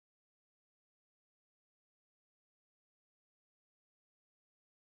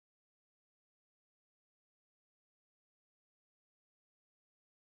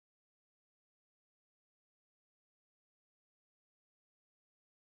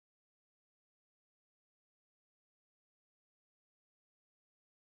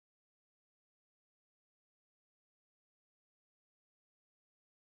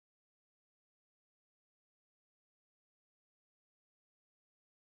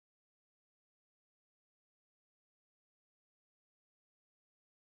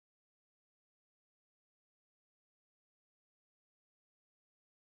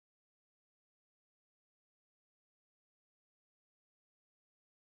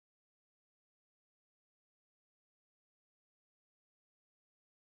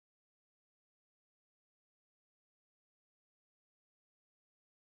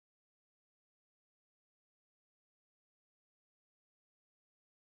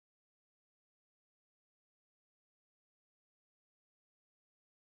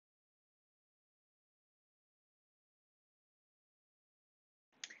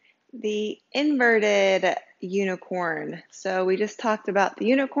The inverted unicorn. So we just talked about the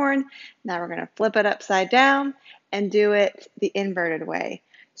unicorn. Now we're going to flip it upside down and do it the inverted way.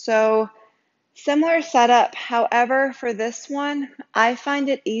 So similar setup. However, for this one, I find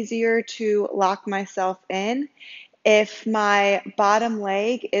it easier to lock myself in if my bottom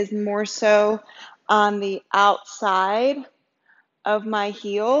leg is more so on the outside of my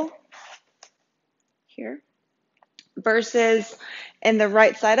heel here versus in the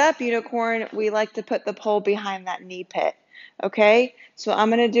right side up unicorn, we like to put the pole behind that knee pit. Okay, so I'm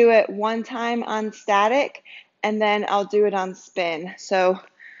going to do it one time on static and then I'll do it on spin. So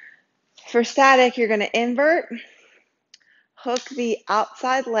for static, you're going to invert, hook the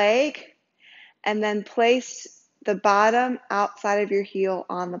outside leg, and then place the bottom outside of your heel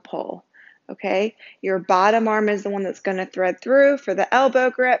on the pole. Okay, your bottom arm is the one that's going to thread through for the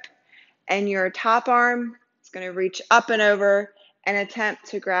elbow grip, and your top arm is going to reach up and over and attempt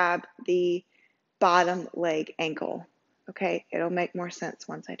to grab the bottom leg ankle. Okay, it'll make more sense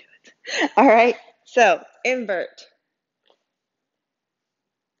once I do it. All right, so invert,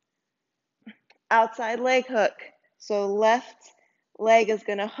 outside leg hook. So left leg is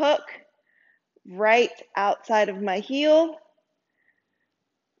going to hook right outside of my heel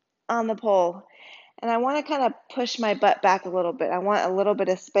on the pole. And I want to kind of push my butt back a little bit. I want a little bit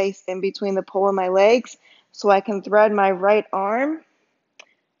of space in between the pole and my legs so I can thread my right arm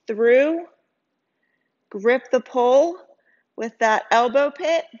through, grip the pole with that elbow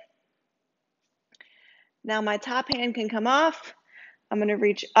pit. Now my top hand can come off. I'm going to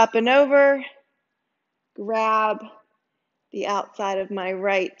reach up and over, grab the outside of my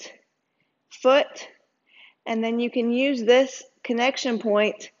right foot, and then you can use this connection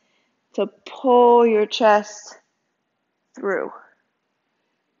point to pull your chest through.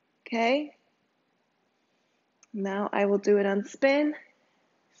 Okay? Now I will do it on spin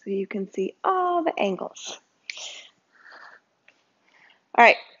so you can see all the angles. All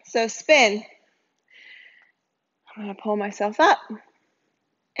right, so spin. I'm going to pull myself up,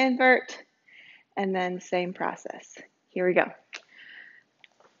 invert, and then same process. Here we go.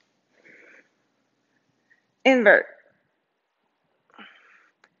 Invert.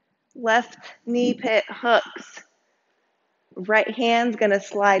 Left knee pit hooks. Right hand's going to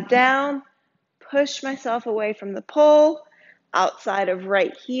slide down, push myself away from the pole, outside of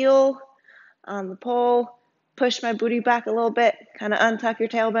right heel on the pole, push my booty back a little bit, kind of untuck your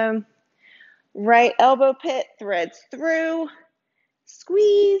tailbone. Right elbow pit threads through,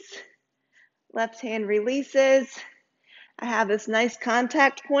 squeeze, left hand releases. I have this nice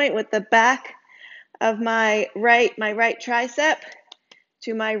contact point with the back of my right tricep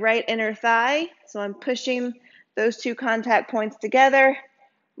to my right inner thigh. So I'm pushing those two contact points together,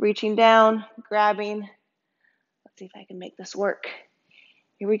 reaching down, grabbing. Let's see if I can make this work.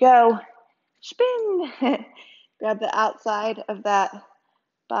 Here we go. Spin. Grab the outside of that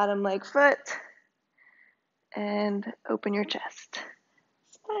bottom leg foot and open your chest.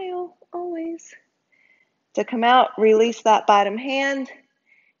 Smile always. To come out, release that bottom hand.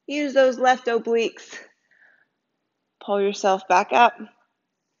 Use those left obliques. Pull yourself back up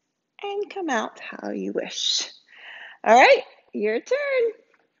and come out how you wish. All right, your turn.